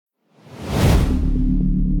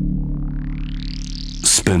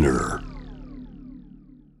Spinner.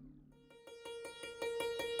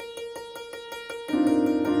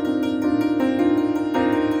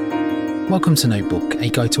 Welcome to Notebook, a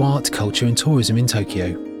guide to art, culture and tourism in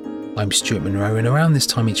Tokyo. I'm Stuart Monroe, and around this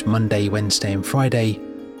time each Monday, Wednesday and Friday,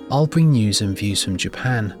 I'll bring news and views from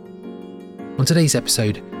Japan. On today's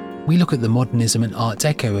episode, we look at the modernism and Art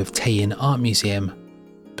Deco of Teian Art Museum.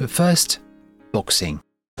 But first, boxing.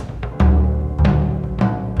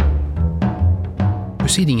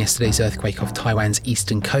 Preceding yesterday's earthquake off Taiwan's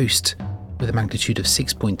eastern coast, with a magnitude of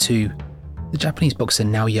 6.2, the Japanese boxer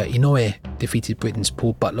Naoya Inoue defeated Britain's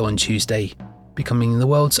Paul Butler on Tuesday, becoming the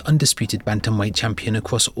world's undisputed bantamweight champion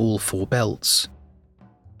across all four belts.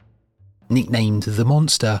 Nicknamed the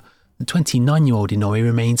Monster, the 29-year-old Inoue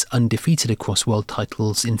remains undefeated across world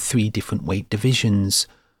titles in three different weight divisions,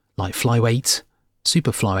 light flyweight,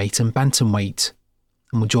 super flyweight and bantamweight,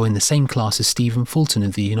 and will join the same class as Stephen Fulton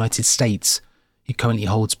of the United States, who currently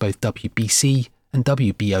holds both WBC and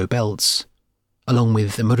WBO belts, along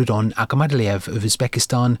with Murodjon Akhmadaliev of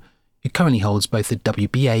Uzbekistan, who currently holds both the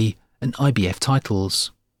WBA and IBF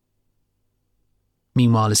titles.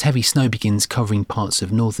 Meanwhile, as heavy snow begins covering parts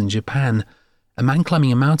of northern Japan, a man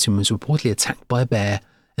climbing a mountain was reportedly attacked by a bear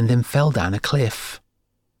and then fell down a cliff.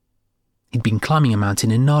 He'd been climbing a mountain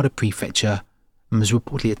in Nara Prefecture and was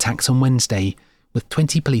reportedly attacked on Wednesday, with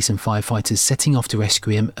 20 police and firefighters setting off to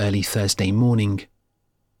rescue him early Thursday morning.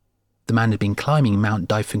 The man had been climbing Mount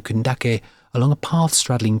Daifukundake along a path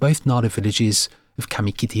straddling both Nara villages of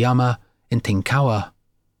Kamikitayama and Tenkawa,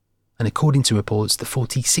 and according to reports, the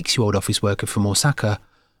 46-year-old office worker from Osaka,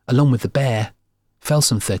 along with the bear, fell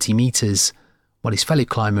some 30 metres, while his fellow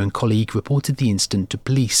climber and colleague reported the incident to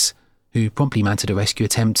police, who promptly mounted a rescue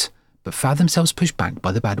attempt, but found themselves pushed back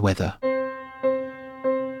by the bad weather.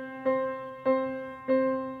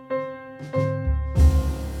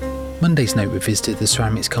 Monday's note revisited the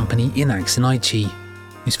ceramics company Inax in Aichi,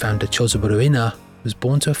 whose founder Chozaburo Ina was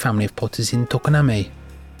born to a family of potters in Tokoname,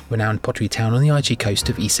 renowned pottery town on the Aichi coast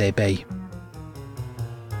of Ise Bay.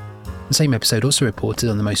 The same episode also reported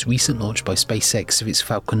on the most recent launch by SpaceX of its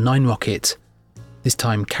Falcon 9 rocket, this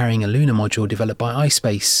time carrying a lunar module developed by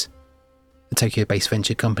iSpace, a Tokyo-based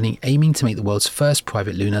venture company aiming to make the world's first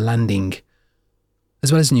private lunar landing,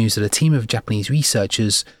 as well as news that a team of Japanese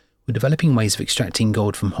researchers were developing ways of extracting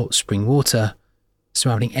gold from hot spring water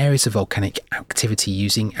surrounding areas of volcanic activity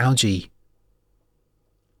using algae.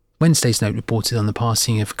 Wednesday's note reported on the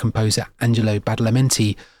passing of composer Angelo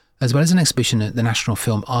Badalamenti, as well as an exhibition at the National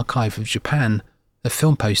Film Archive of Japan of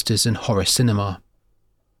film posters and horror cinema.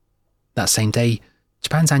 That same day,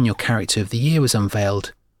 Japan's annual character of the year was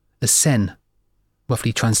unveiled as Sen,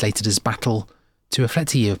 roughly translated as battle, to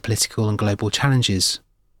reflect a year of political and global challenges.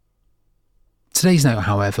 Today's note,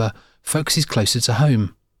 however, focuses closer to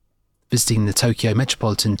home, visiting the Tokyo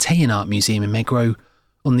Metropolitan Teian Art Museum in Meguro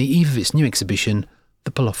on the eve of its new exhibition,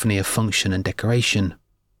 The Polyphony of Function and Decoration.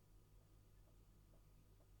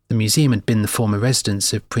 The museum had been the former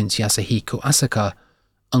residence of Prince Yasuhiko Asaka,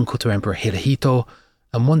 uncle to Emperor Hirohito,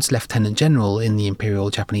 and once Lieutenant General in the Imperial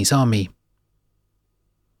Japanese Army.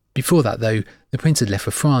 Before that, though, the prince had left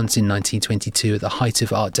for France in 1922 at the height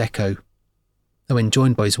of Art Deco, and when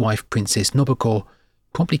joined by his wife Princess Nobuko,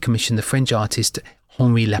 promptly commissioned the French artist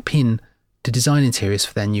Henri Lapin to design interiors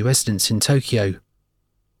for their new residence in Tokyo,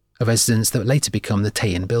 a residence that would later become the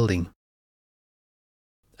Teian Building.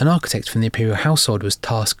 An architect from the imperial household was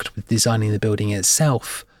tasked with designing the building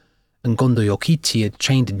itself, and Gondo Yokichi had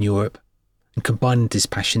trained in Europe and combined his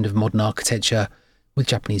passion of modern architecture with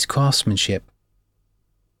Japanese craftsmanship.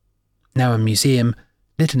 Now a museum,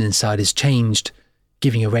 little inside has changed,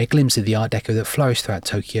 giving a rare glimpse of the Art Deco that flourished throughout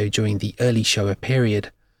Tokyo during the early Showa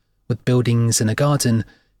period, with buildings and a garden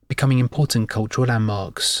becoming important cultural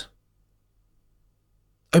landmarks.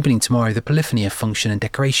 Opening tomorrow, The Polyphony of Function and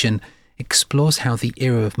Decoration explores how the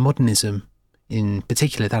era of modernism, in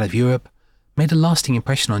particular that of Europe, made a lasting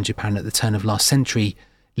impression on Japan at the turn of last century,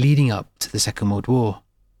 leading up to the Second World War.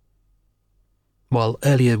 While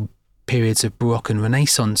earlier periods of Baroque and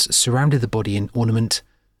Renaissance surrounded the body in ornament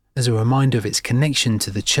as a reminder of its connection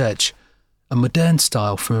to the church, a modern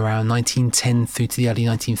style from around 1910 through to the early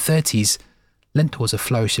 1930s lent towards a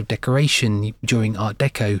flourish of decoration during Art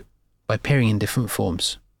Deco by appearing in different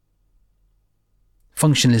forms.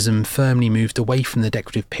 Functionalism firmly moved away from the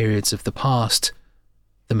decorative periods of the past.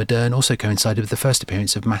 The modern also coincided with the first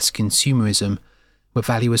appearance of mass consumerism, where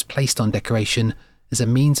value was placed on decoration as a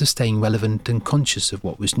means of staying relevant and conscious of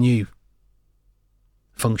what was new.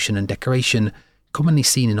 Function and decoration, commonly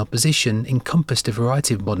seen in opposition, encompassed a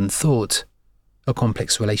variety of modern thought, a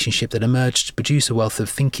complex relationship that emerged to produce a wealth of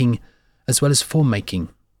thinking as well as form-making.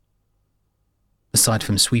 Aside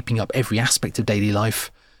from sweeping up every aspect of daily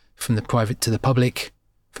life, from the private to the public,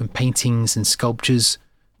 from paintings and sculptures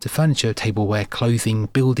to furniture, tableware, clothing,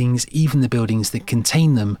 buildings, even the buildings that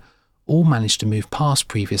contain them, all managed to move past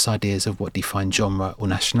previous ideas of what defined genre or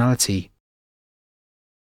nationality.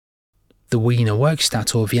 The Wiener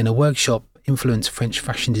Werkstatt or Vienna Workshop influenced French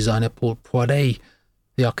fashion designer Paul Poiret,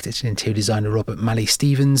 the architect and interior designer Robert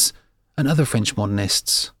Mallet-Stevens, and other French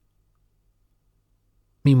modernists.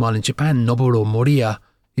 Meanwhile in Japan, Noboru Moriya,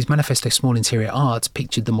 whose manifesto Small Interior Art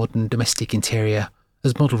pictured the modern domestic interior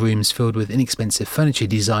as model rooms filled with inexpensive furniture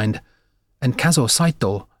designed, and Kazuo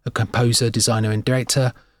Saito, a composer, designer and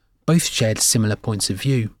director, both shared similar points of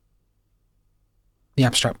view. The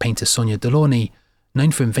abstract painter Sonia Delaunay,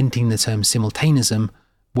 known for inventing the term simultaneism,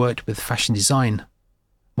 worked with fashion design,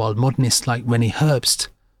 while modernists like René Herbst,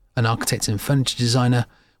 an architect and furniture designer,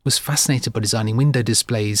 was fascinated by designing window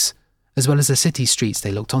displays, as well as the city streets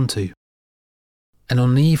they looked onto. And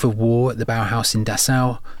on the eve of war at the Bauhaus in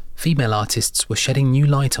Dessau, female artists were shedding new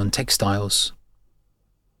light on textiles.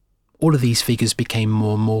 All of these figures became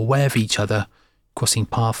more and more aware of each other, crossing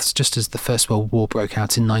paths just as the First World War broke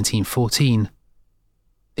out in 1914.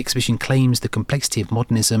 The exhibition claims the complexity of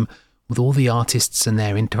modernism with all the artists and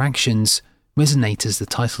their interactions resonate, as the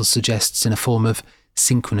title suggests, in a form of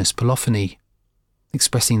synchronous polyphony,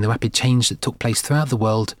 expressing the rapid change that took place throughout the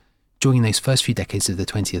world during those first few decades of the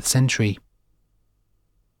 20th century.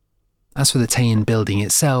 As for the Taillion building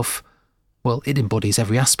itself, well, it embodies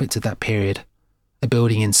every aspect of that period, a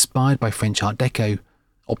building inspired by French Art Deco,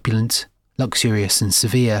 opulent, luxurious and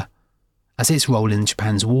severe, as its role in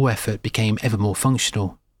Japan's war effort became ever more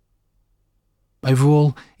functional.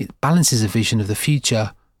 Overall, it balances a vision of the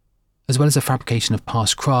future, as well as a fabrication of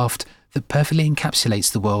past craft that perfectly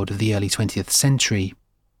encapsulates the world of the early 20th century.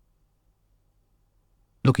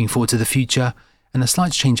 Looking forward to the future, and a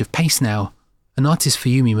slight change of pace now, an artist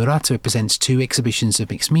Fuyumi Murata presents 2 exhibitions of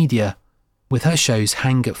mixed media, with her shows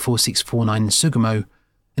Hang at 4649 in Sugamo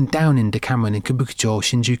and Down in Decameron in Kabukicho,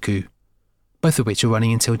 Shinjuku, both of which are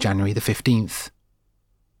running until January the 15th.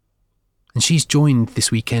 And she's joined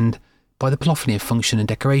this weekend by the Polyphony of Function and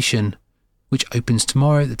Decoration, which opens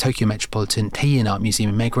tomorrow at the Tokyo Metropolitan Taillion Art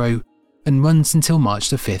Museum in Meguro and runs until March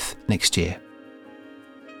the 5th next year.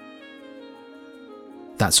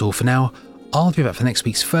 That's all for now. I'll be back for next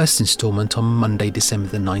week's first instalment on Monday, December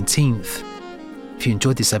the 19th. If you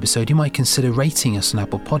enjoyed this episode, you might consider rating us on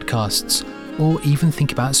Apple Podcasts, or even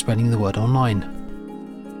think about spreading the word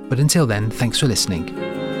online. But until then, thanks for listening.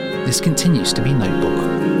 This continues to be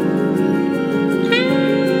Notebook.